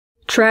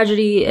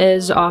Tragedy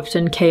is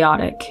often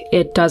chaotic.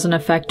 It doesn't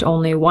affect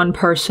only one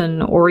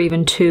person or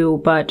even two,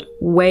 but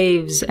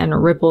waves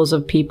and ripples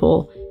of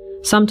people.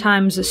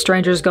 Sometimes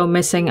strangers go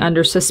missing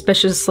under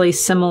suspiciously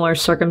similar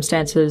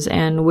circumstances,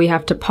 and we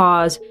have to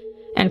pause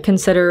and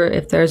consider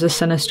if there's a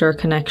sinister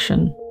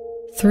connection.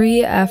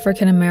 3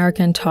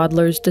 African-American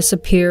toddlers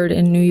disappeared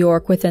in New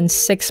York within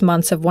 6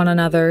 months of one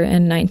another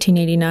in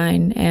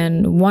 1989,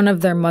 and one of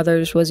their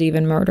mothers was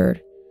even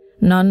murdered.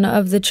 None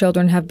of the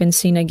children have been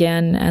seen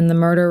again, and the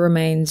murder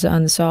remains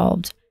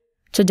unsolved.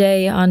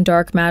 Today, on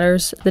Dark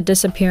Matters, the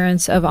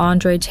disappearance of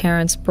Andre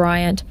Terrence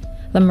Bryant,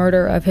 the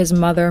murder of his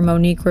mother,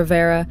 Monique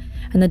Rivera,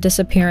 and the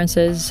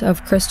disappearances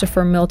of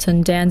Christopher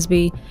Milton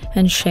Dansby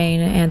and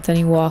Shane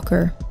Anthony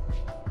Walker.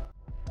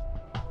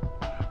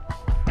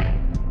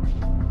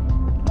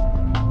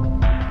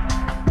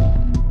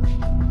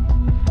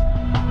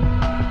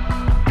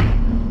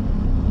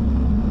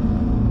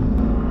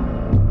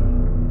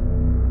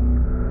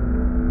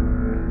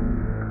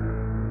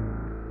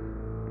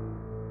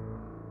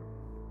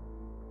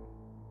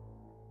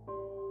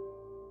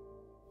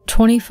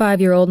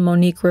 "25-year-old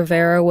Monique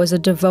Rivera was a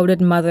devoted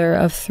mother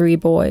of 3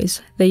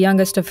 boys, the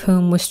youngest of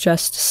whom was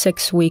just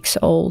 6 weeks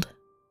old.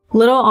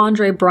 Little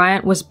Andre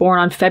Bryant was born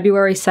on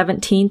February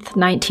 17,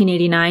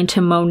 1989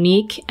 to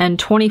Monique and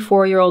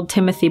 24-year-old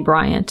Timothy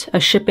Bryant, a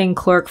shipping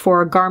clerk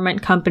for a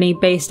garment company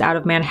based out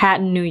of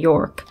Manhattan, New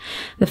York.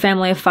 The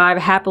family of 5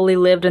 happily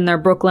lived in their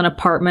Brooklyn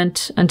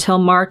apartment until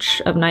March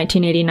of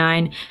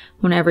 1989,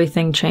 when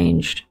everything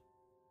changed.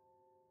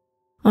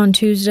 On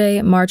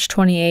Tuesday, March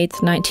 28,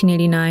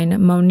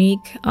 1989,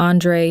 Monique,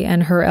 Andre,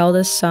 and her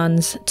eldest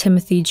sons,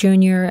 Timothy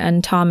Jr.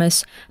 and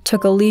Thomas,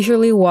 took a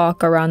leisurely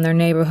walk around their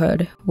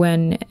neighborhood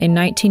when a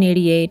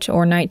 1988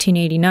 or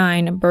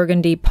 1989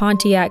 burgundy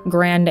Pontiac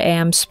Grand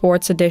Am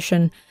Sports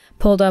Edition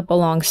pulled up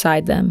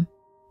alongside them.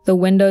 The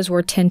windows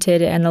were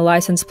tinted and the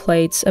license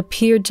plates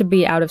appeared to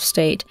be out of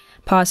state,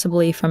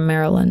 possibly from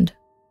Maryland.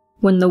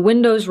 When the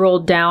windows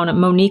rolled down,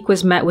 Monique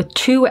was met with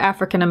 2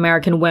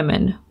 African-American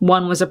women.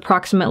 One was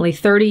approximately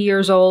 30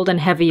 years old and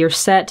heavier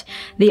set.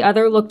 The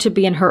other looked to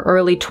be in her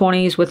early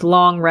 20s with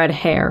long red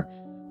hair.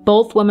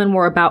 Both women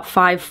were about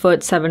 5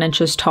 foot 7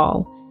 inches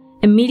tall.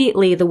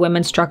 Immediately, the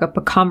women struck up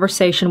a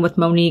conversation with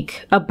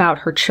Monique about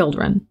her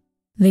children.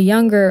 The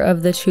younger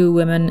of the 2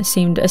 women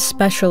seemed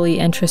especially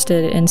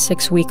interested in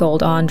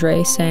 6-week-old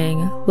Andre,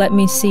 saying, "Let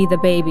me see the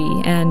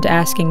baby," and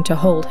asking to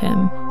hold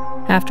him.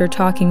 After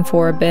talking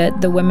for a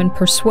bit, the women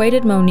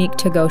persuaded Monique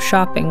to go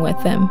shopping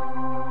with them.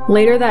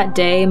 Later that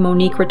day,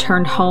 Monique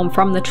returned home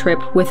from the trip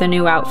with a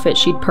new outfit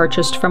she'd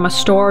purchased from a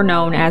store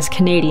known as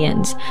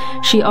Canadians.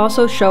 She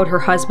also showed her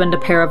husband a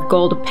pair of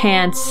gold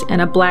pants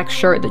and a black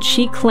shirt that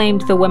she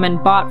claimed the women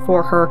bought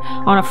for her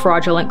on a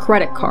fraudulent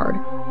credit card.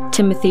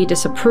 Timothy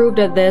disapproved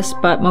of this,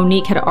 but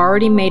Monique had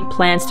already made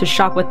plans to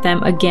shop with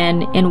them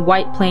again in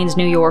White Plains,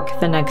 New York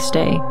the next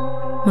day.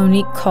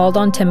 Monique called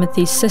on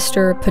Timothy's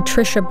sister,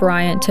 Patricia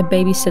Bryant, to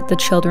babysit the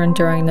children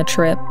during the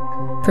trip.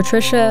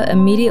 Patricia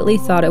immediately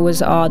thought it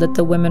was odd that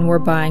the women were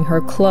buying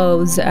her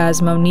clothes, as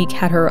Monique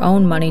had her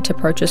own money to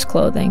purchase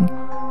clothing,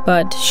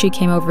 but she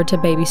came over to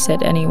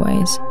babysit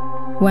anyways.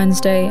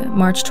 Wednesday,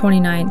 March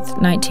 29,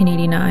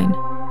 1989.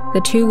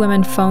 The 2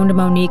 women phoned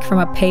Monique from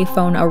a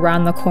payphone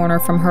around the corner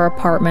from her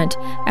apartment,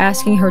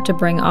 asking her to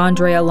bring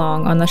Andre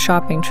along on the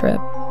shopping trip.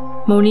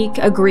 Monique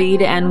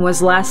agreed and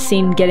was last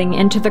seen getting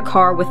into the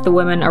car with the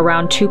women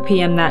around 2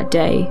 p.m. that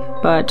day,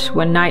 but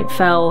when night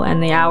fell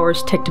and the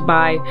hours ticked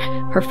by,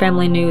 her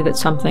family knew that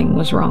something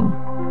was wrong.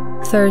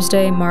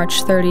 Thursday,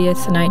 March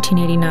 30th,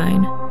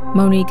 1989.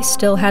 Monique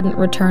still hadn't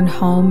returned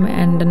home,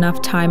 and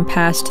enough time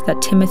passed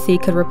that Timothy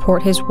could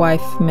report his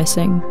wife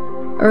missing.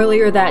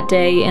 Earlier that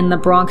day, in the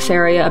Bronx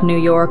area of New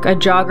York, a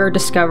jogger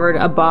discovered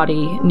a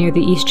body near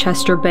the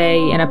Eastchester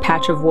Bay in a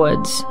patch of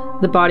woods.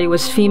 The body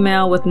was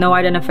female with no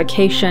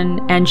identification,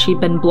 and she'd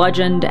been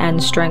bludgeoned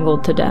and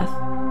strangled to death.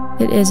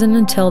 It isn't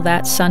until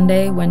that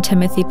Sunday, when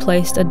Timothy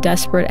placed a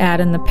desperate ad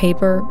in the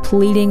paper,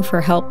 pleading for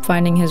help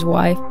finding his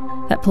wife,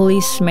 that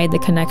police made the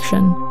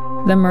connection.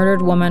 The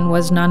murdered woman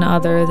was none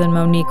other than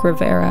Monique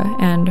Rivera,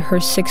 and her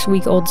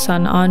 6-week-old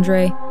son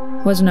Andre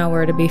was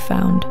nowhere to be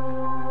found.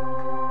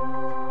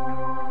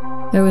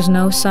 There was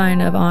no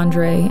sign of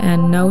Andre,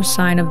 and no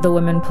sign of the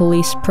women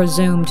police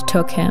presumed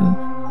took him.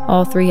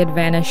 All 3 had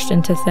vanished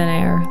into thin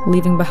air,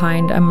 leaving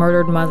behind a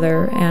murdered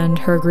mother and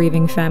her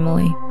grieving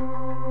family.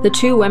 The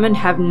 2 women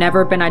have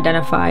never been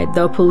identified,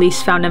 though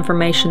police found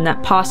information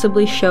that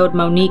possibly showed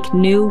Monique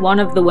knew one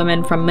of the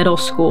women from middle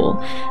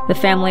school. The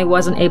family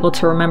wasn't able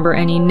to remember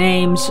any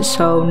names,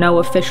 so no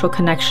official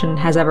connection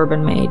has ever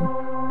been made.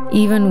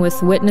 Even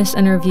with witness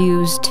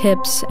interviews,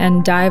 tips,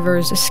 and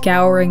divers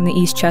scouring the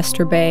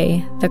Eastchester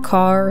Bay, the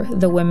car,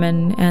 the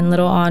women, and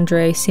little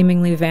Andre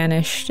seemingly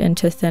vanished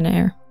into thin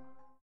air.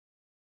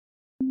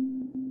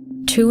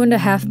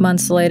 2.5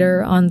 months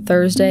later, on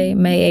Thursday,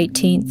 May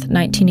 18,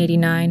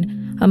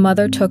 1989, a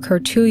mother took her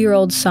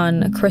 2-year-old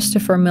son,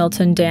 Christopher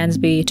Milton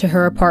Dansby, to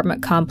her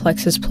apartment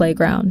complex's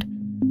playground.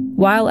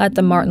 While at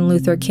the Martin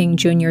Luther King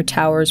Jr.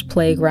 Towers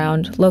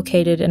playground,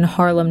 located in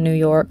Harlem, New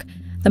York,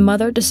 The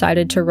mother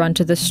decided to run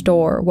to the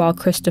store while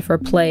Christopher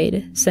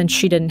played, since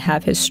she didn't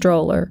have his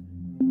stroller.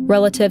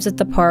 Relatives at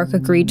the park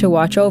agreed to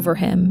watch over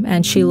him,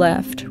 and she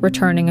left,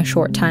 returning a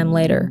short time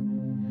later.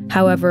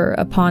 However,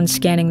 upon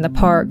scanning the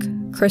park,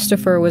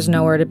 Christopher was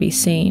nowhere to be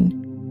seen.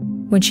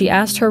 When she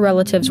asked her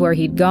relatives where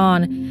he'd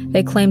gone,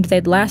 they claimed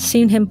they'd last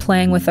seen him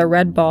playing with a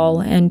red ball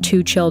and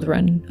 2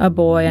 children, a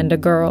boy and a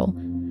girl.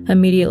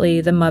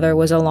 Immediately, the mother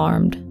was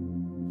alarmed.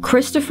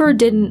 Christopher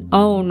didn't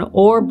own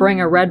or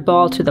bring a red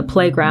ball to the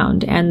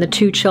playground, and the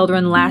 2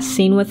 children last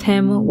seen with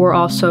him were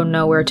also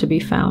nowhere to be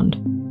found.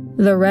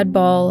 The red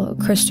ball,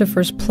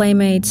 Christopher's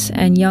playmates,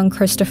 and young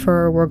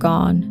Christopher were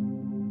gone.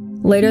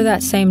 Later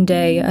that same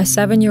day, a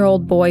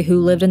 7-year-old boy who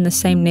lived in the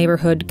same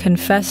neighborhood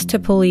confessed to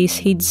police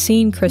he'd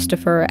seen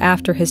Christopher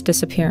after his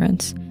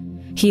disappearance.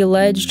 He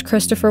alleged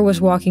Christopher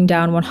was walking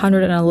down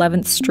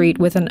 111th Street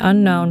with an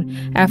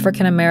unknown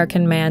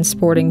African-American man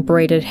sporting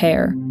braided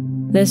hair.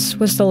 This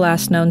was the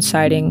last known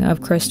sighting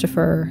of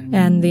Christopher,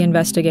 and the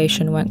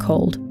investigation went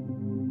cold.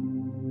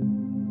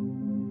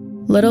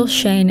 Little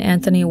Shane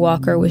Anthony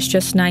Walker was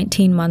just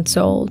 19 months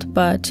old,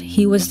 but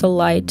he was the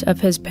light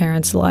of his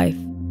parents' life.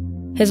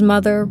 His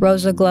mother,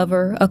 Rosa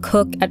Glover, a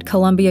cook at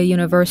Columbia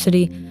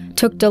University,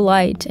 took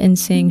delight in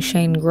seeing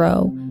Shane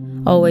grow,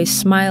 always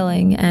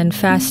smiling and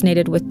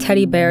fascinated with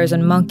teddy bears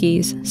and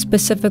monkeys,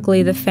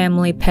 specifically the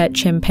family pet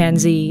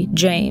chimpanzee,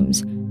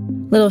 James.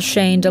 Little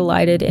Shane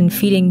delighted in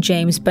feeding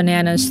James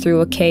bananas through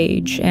a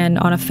cage, and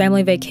on a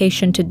family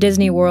vacation to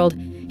Disney World,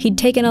 he'd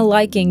taken a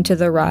liking to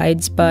the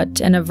rides,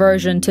 but an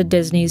aversion to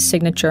Disney's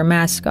signature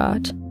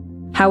mascot.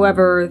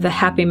 However, the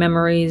happy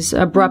memories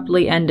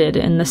abruptly ended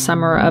in the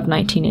summer of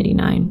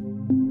 1989.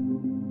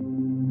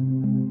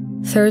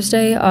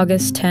 Thursday,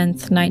 August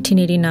 10th,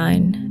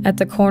 1989, at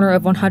the corner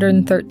of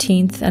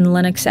 113th and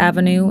Lenox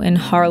Avenue in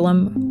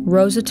Harlem,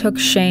 Rosa took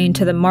Shane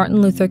to the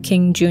Martin Luther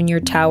King Jr.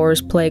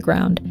 Towers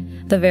playground,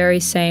 the very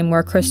same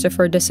where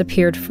Christopher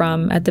disappeared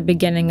from at the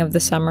beginning of the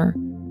summer.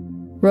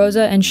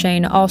 Rosa and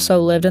Shane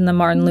also lived in the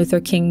Martin Luther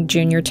King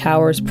Jr.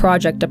 Towers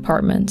project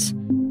apartments.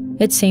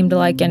 It seemed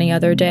like any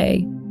other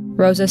day.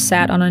 Rosa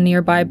sat on a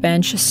nearby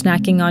bench,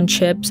 snacking on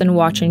chips and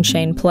watching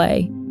Shane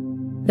play.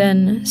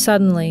 Then,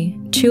 suddenly,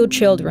 2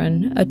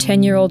 children, a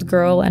 10-year-old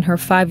girl and her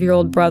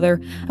 5-year-old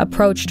brother,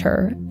 approached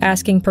her,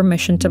 asking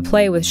permission to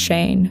play with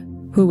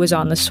Shane, who was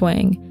on the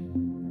swing.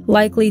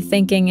 Likely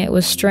thinking it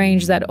was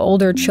strange that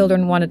older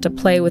children wanted to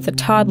play with a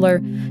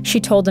toddler,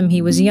 she told them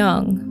he was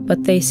young,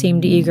 but they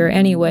seemed eager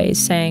anyways,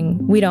 saying,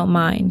 "We don't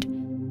mind."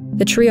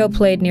 The trio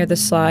played near the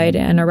slide,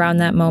 and around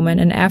that moment,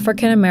 an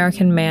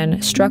African-American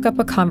man struck up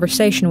a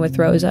conversation with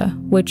Rosa,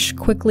 which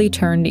quickly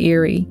turned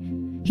eerie.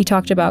 He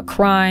talked about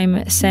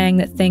crime, saying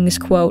that things,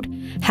 quote,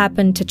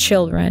 happened to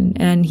children,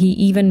 and he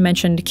even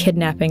mentioned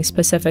kidnapping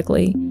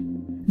specifically.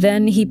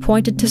 Then he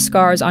pointed to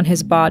scars on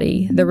his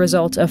body, the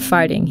result of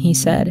fighting, he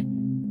said.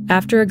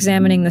 After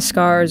examining the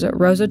scars,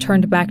 Rosa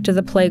turned back to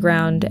the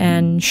playground,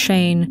 and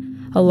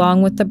Shane,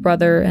 along with the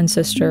brother and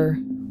sister,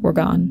 were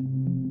gone.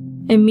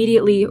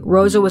 Immediately,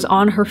 Rosa was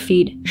on her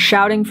feet,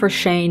 shouting for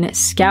Shane,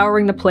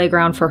 scouring the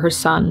playground for her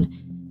son.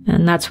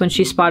 And that's when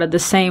she spotted the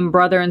same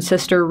brother and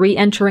sister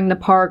re-entering the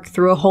park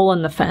through a hole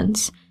in the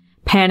fence.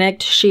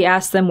 Panicked, she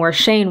asked them where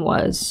Shane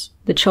was.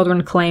 The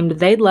children claimed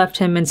they'd left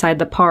him inside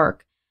the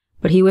park,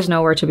 but he was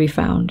nowhere to be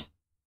found.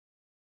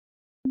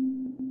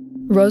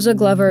 Rosa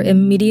Glover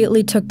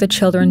immediately took the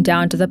children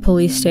down to the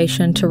police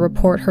station to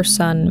report her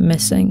son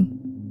missing.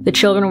 The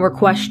children were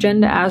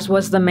questioned, as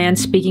was the man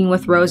speaking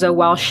with Rosa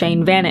while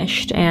Shane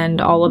vanished,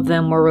 and all of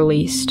them were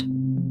released.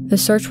 The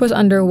search was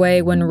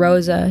underway when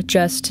Rosa,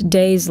 just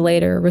days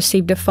later,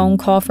 received a phone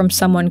call from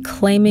someone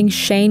claiming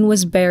Shane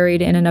was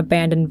buried in an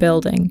abandoned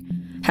building.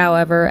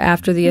 However,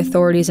 after the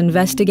authorities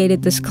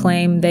investigated this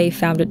claim, they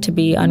found it to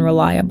be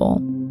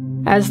unreliable.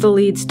 As the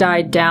leads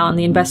died down,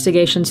 the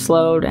investigation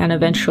slowed, and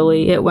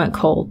eventually it went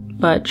cold,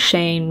 but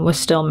Shane was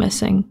still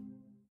missing.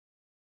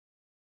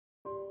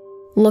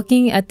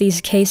 Looking at these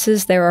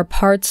cases, there are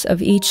parts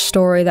of each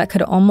story that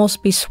could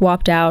almost be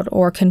swapped out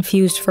or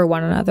confused for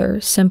one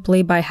another,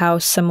 simply by how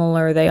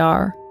similar they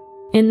are.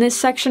 In this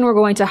section, we're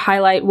going to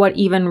highlight what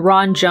even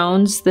Ron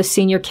Jones, the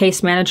senior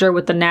case manager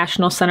with the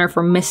National Center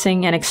for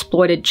Missing and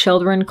Exploited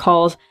Children,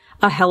 calls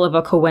a hell of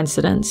a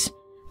coincidence.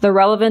 The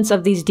relevance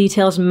of these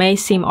details may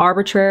seem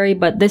arbitrary,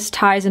 but this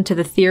ties into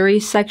the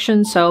theories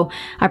section, so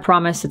I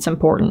promise it's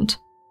important.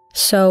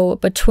 So,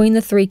 between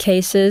the 3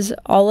 cases,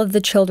 all of the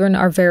children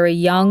are very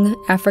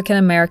young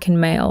African-American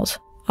males.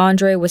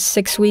 Andre was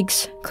 6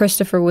 weeks,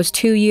 Christopher was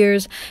 2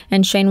 years,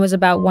 and Shane was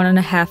about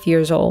 1.5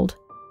 years old.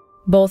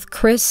 Both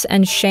Chris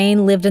and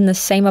Shane lived in the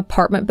same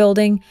apartment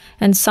building,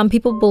 and some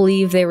people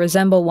believe they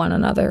resemble one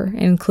another,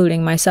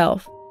 including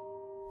myself.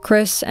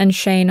 Chris and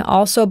Shane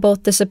also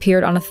both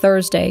disappeared on a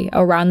Thursday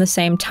around the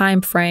same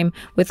time frame,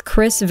 with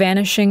Chris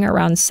vanishing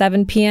around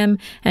 7 p.m.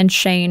 and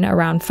Shane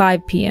around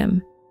 5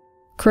 p.m.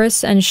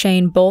 Chris and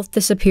Shane both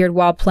disappeared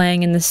while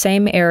playing in the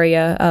same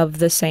area of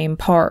the same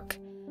park.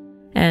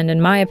 And in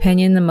my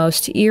opinion, the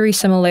most eerie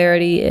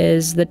similarity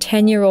is the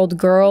 10-year-old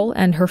girl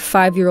and her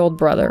 5-year-old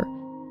brother.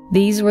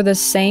 These were the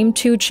same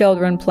two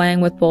children playing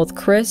with both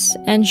Chris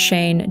and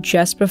Shane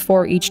just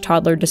before each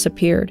toddler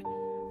disappeared.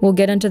 We'll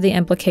get into the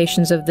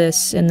implications of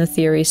this in the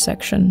theories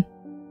section.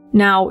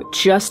 Now,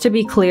 just to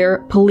be clear,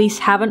 police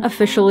haven't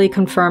officially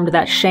confirmed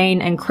that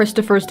Shane and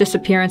Christopher's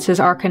disappearances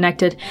are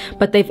connected,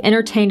 but they've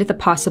entertained the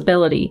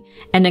possibility.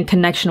 And in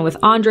connection with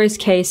Andre's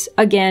case,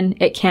 again,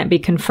 it can't be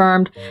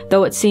confirmed,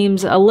 though it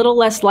seems a little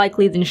less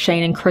likely than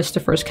Shane and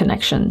Christopher's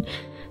connection.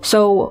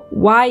 So,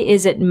 why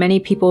is it many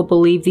people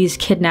believe these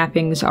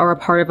kidnappings are a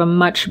part of a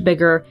much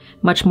bigger,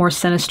 much more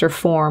sinister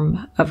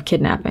form of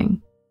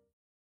kidnapping?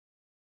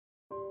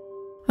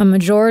 A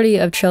majority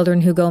of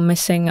children who go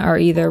missing are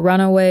either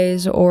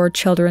runaways or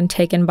children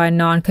taken by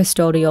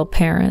non-custodial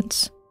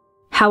parents.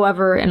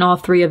 However, in all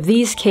three of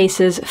these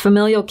cases,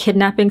 familial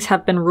kidnappings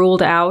have been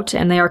ruled out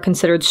and they are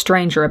considered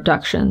stranger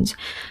abductions.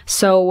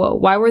 So,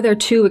 why were there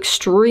two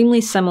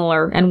extremely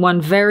similar and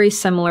one very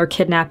similar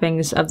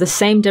kidnappings of the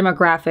same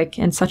demographic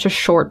in such a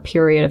short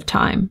period of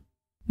time?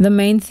 The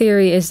main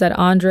theory is that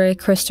Andre,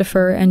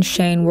 Christopher, and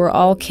Shane were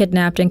all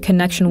kidnapped in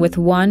connection with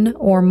one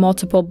or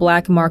multiple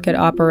black market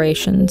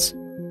operations.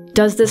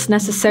 Does this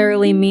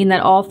necessarily mean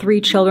that all three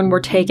children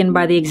were taken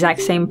by the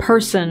exact same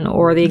person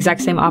or the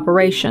exact same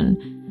operation?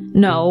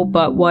 No,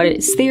 but what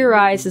is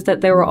theorized is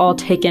that they were all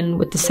taken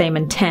with the same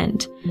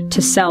intent,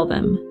 to sell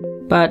them.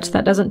 But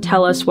that doesn't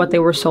tell us what they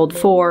were sold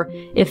for,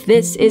 if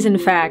this is in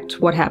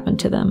fact what happened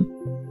to them.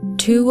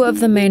 Two of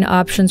the main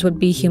options would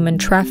be human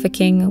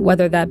trafficking,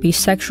 whether that be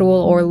sexual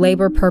or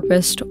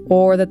labor-purposed,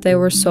 or that they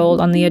were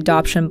sold on the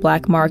adoption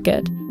black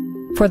market.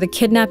 For the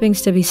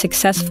kidnappings to be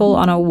successful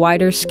on a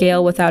wider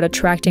scale without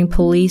attracting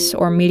police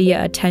or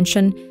media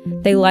attention,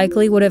 they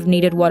likely would have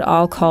needed what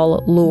I'll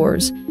call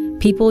lures,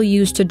 people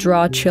used to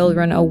draw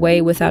children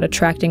away without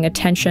attracting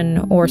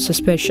attention or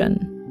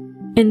suspicion.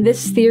 In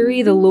this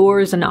theory, the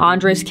lures in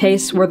Andre's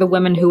case were the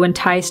women who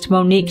enticed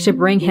Monique to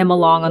bring him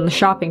along on the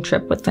shopping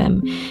trip with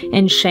them.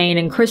 In Shane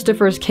and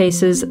Christopher's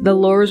cases, the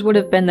lures would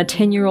have been the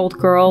 10-year-old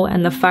girl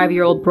and the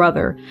 5-year-old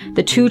brother,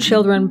 the two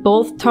children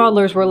both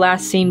toddlers were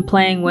last seen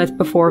playing with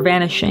before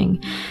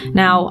vanishing.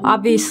 Now,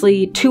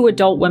 obviously, two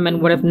adult women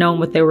would have known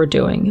what they were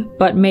doing,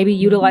 but maybe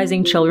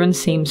utilizing children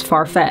seems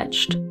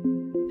far-fetched.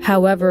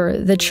 However,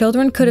 the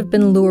children could have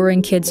been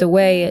luring kids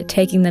away,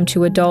 taking them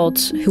to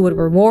adults who would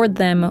reward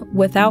them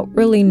without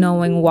really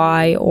knowing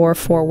why or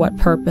for what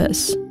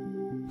purpose.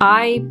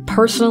 I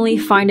personally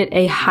find it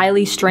a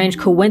highly strange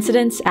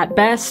coincidence at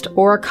best,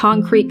 or a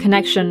concrete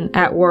connection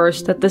at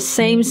worst, that the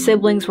same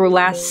siblings were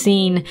last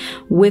seen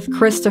with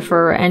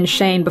Christopher and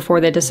Shane before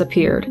they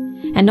disappeared.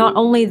 And not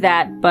only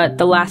that, but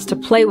the last to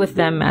play with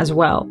them as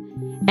well.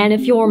 And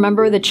if you'll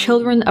remember, the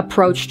children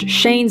approached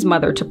Shane's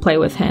mother to play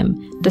with him,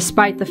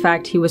 despite the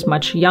fact he was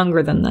much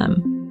younger than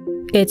them.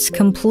 It's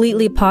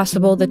completely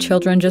possible the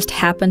children just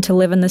happened to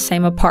live in the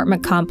same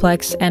apartment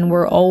complex and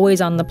were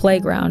always on the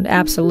playground,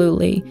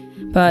 absolutely.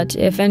 But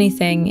if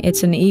anything,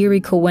 it's an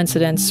eerie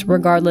coincidence,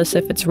 regardless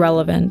if it's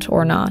relevant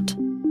or not.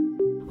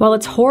 While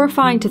it's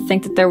horrifying to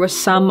think that there was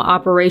some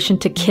operation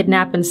to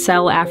kidnap and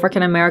sell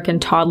African American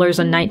toddlers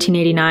in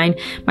 1989,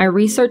 my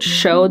research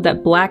showed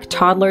that black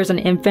toddlers and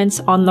infants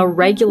on the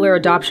regular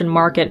adoption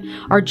market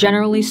are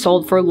generally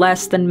sold for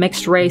less than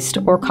mixed-race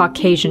or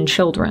Caucasian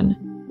children.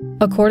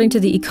 According to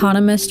The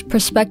Economist,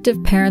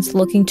 prospective parents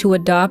looking to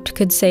adopt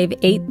could save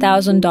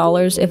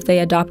 $8,000 if they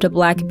adopt a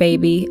black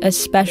baby,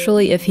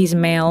 especially if he's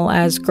male,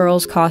 as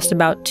girls cost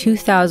about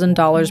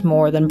 $2,000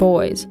 more than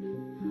boys.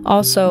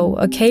 Also,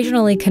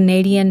 occasionally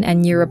Canadian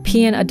and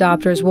European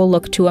adopters will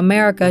look to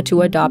America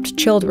to adopt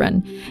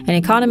children. An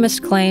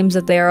economist claims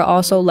that they are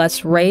also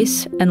less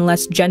race and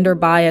less gender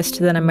biased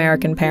than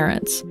American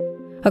parents.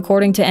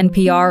 According to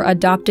NPR,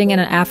 adopting an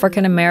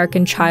African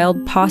American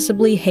child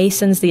possibly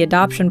hastens the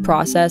adoption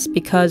process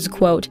because,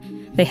 quote,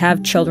 they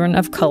have children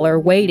of color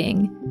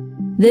waiting.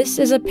 This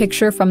is a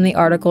picture from the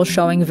article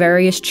showing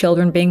various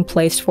children being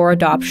placed for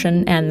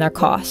adoption and their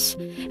costs.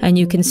 And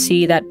you can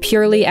see that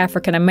purely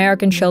African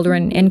American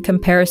children, in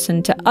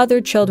comparison to other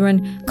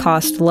children,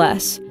 cost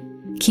less.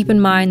 Keep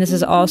in mind this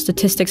is all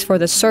statistics for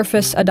the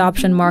surface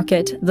adoption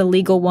market, the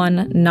legal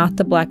one, not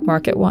the black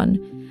market one.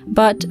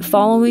 But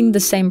following the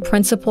same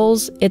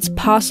principles, it's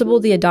possible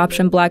the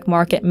adoption black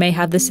market may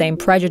have the same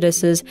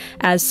prejudices,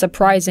 as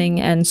surprising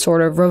and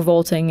sort of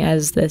revolting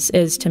as this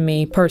is to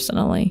me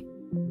personally.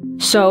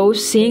 So,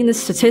 seeing the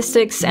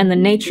statistics and the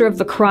nature of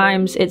the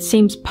crimes, it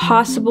seems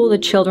possible the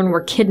children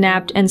were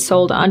kidnapped and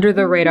sold under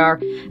the radar,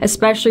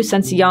 especially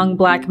since young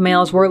black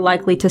males were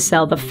likely to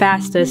sell the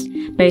fastest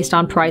based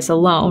on price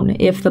alone,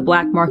 if the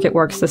black market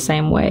works the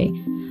same way.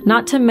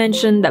 Not to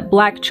mention that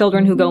black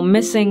children who go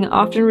missing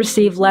often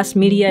receive less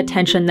media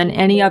attention than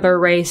any other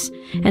race,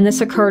 and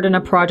this occurred in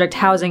a project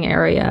housing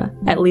area,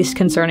 at least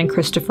concerning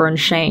Christopher and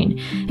Shane.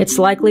 It's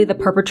likely the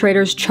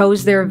perpetrators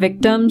chose their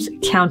victims,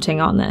 counting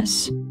on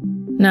this.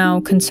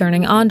 Now,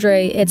 concerning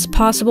Andre, it's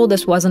possible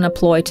this wasn't a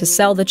ploy to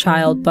sell the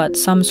child, but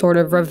some sort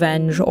of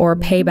revenge or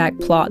payback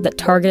plot that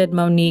targeted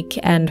Monique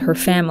and her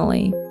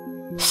family.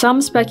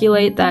 Some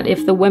speculate that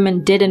if the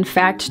women did in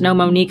fact know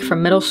Monique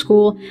from middle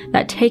school,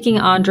 that taking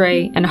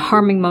Andre and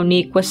harming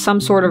Monique was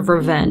some sort of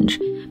revenge.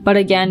 But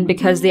again,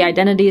 because the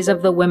identities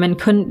of the women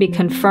couldn't be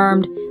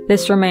confirmed,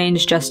 this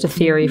remains just a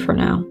theory for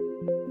now.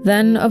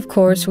 Then, of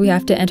course, we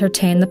have to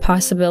entertain the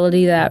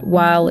possibility that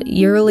while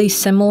eerily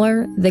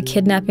similar, the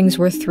kidnappings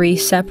were 3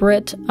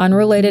 separate,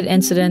 unrelated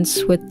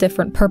incidents with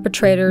different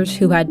perpetrators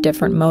who had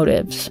different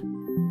motives.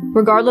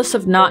 Regardless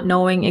of not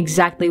knowing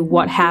exactly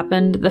what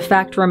happened, the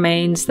fact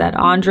remains that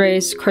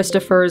Andre's,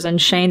 Christopher's,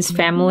 and Shane's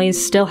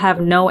families still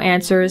have no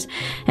answers,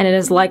 and it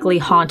has likely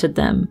haunted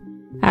them.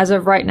 As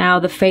of right now,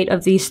 the fate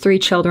of these 3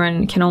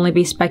 children can only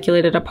be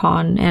speculated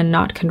upon and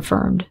not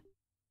confirmed.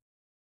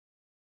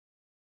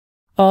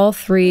 All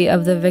 3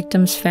 of the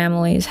victims'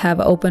 families have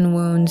open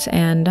wounds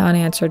and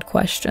unanswered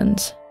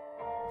questions.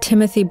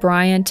 Timothy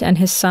Bryant and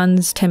his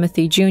sons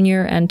Timothy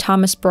Jr. and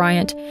Thomas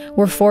Bryant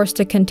were forced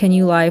to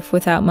continue life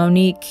without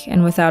Monique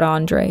and without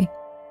Andre.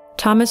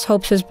 Thomas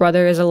hopes his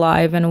brother is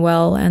alive and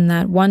well and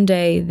that one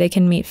day they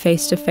can meet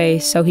face to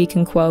face so he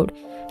can, quote,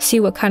 see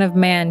what kind of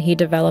man he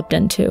developed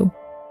into.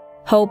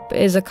 Hope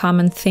is a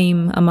common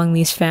theme among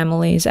these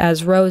families,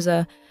 as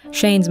Rosa,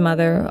 Shane's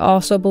mother,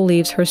 also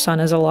believes her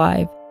son is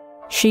alive.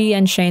 She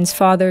and Shane's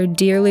father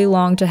dearly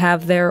long to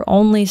have their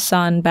only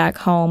son back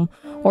home,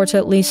 or to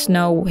at least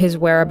know his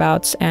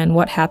whereabouts and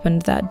what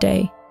happened that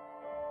day.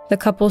 The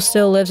couple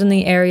still lives in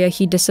the area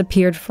he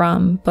disappeared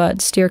from,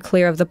 but steer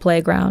clear of the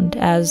playground,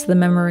 as the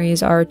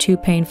memories are too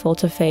painful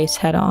to face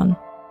head-on.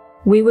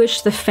 We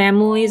wish the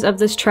families of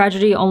this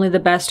tragedy only the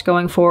best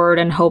going forward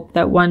and hope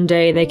that one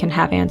day they can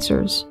have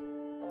answers.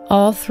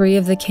 All 3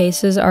 of the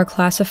cases are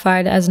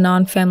classified as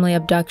non-family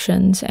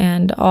abductions,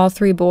 and all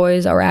 3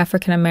 boys are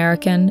African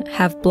American,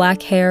 have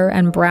black hair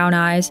and brown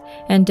eyes,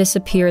 and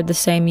disappeared the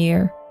same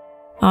year.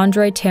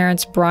 Andre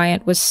Terrence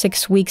Bryant was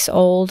 6 weeks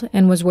old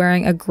and was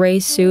wearing a gray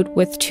suit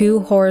with 2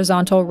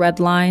 horizontal red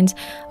lines,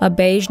 a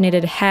beige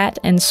knitted hat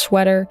and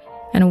sweater,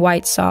 and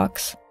white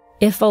socks.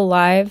 If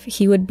alive,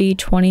 he would be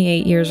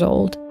 28 years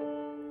old.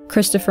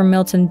 Christopher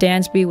Milton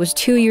Dansby was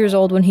 2 years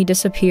old when he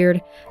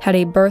disappeared, had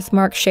a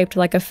birthmark shaped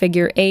like a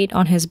figure 8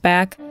 on his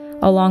back,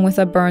 along with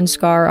a burn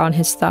scar on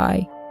his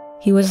thigh.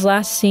 He was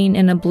last seen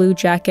in a blue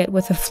jacket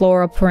with a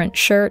floral print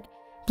shirt,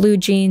 blue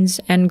jeans,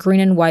 and green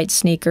and white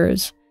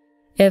sneakers.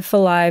 If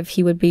alive,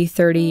 he would be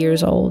 30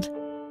 years old.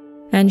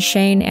 And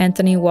Shane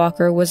Anthony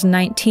Walker was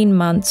 19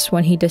 months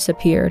when he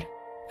disappeared.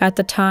 At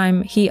the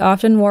time, he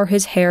often wore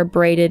his hair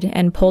braided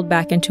and pulled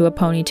back into a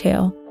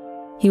ponytail.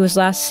 He was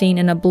last seen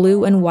in a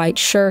blue and white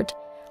shirt,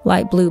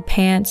 light blue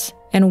pants,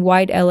 and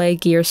white LA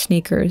Gear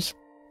sneakers.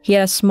 He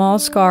had a small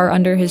scar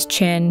under his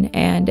chin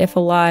and, if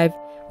alive,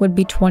 would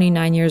be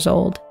 29 years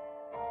old.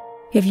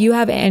 If you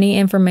have any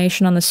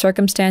information on the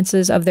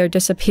circumstances of their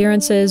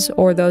disappearances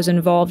or those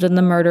involved in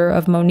the murder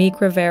of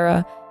Monique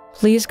Rivera,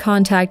 please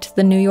contact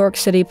the New York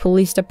City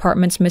Police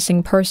Department's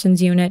Missing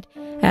Persons Unit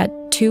at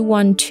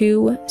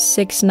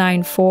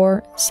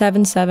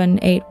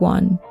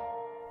 212-694-7781,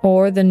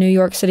 or the New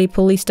York City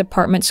Police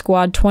Department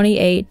Squad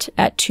 28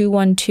 at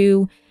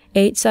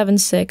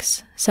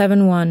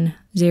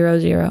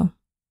 212-876-7100.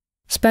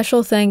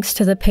 Special thanks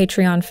to the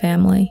Patreon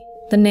family.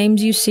 The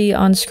names you see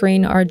on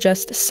screen are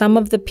just some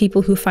of the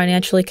people who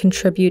financially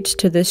contribute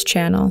to this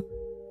channel.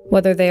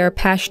 Whether they are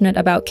passionate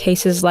about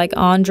cases like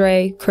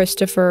Andre,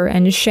 Christopher,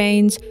 and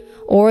Shane's,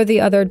 or the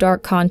other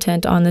dark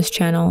content on this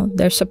channel,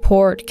 their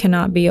support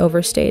cannot be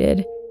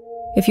overstated.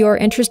 If you are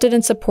interested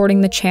in supporting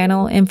the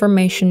channel,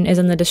 information is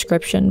in the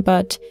description,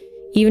 but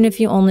even if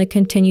you only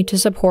continue to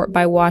support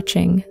by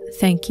watching,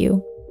 thank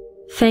you.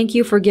 Thank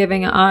you for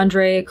giving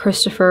Andre,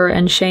 Christopher,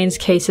 and Shane's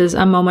cases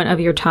a moment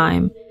of your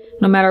time.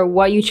 No matter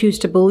what you choose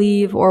to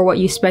believe or what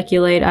you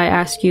speculate, I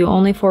ask you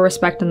only for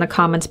respect in the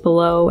comments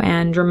below,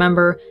 and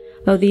remember,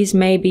 though these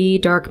may be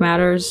dark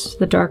matters,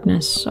 the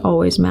darkness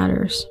always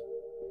matters.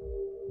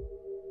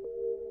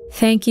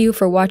 Thank you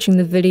for watching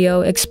the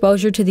video.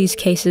 Exposure to these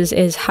cases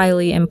is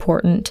highly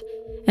important.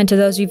 And to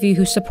those of you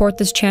who support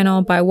this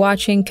channel by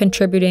watching,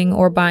 contributing,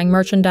 or buying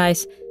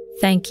merchandise,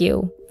 thank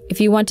you. If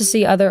you want to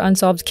see other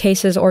unsolved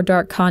cases or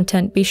dark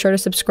content, be sure to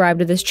subscribe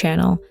to this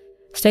channel.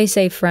 Stay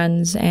safe,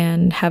 friends,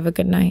 and have a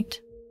good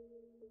night.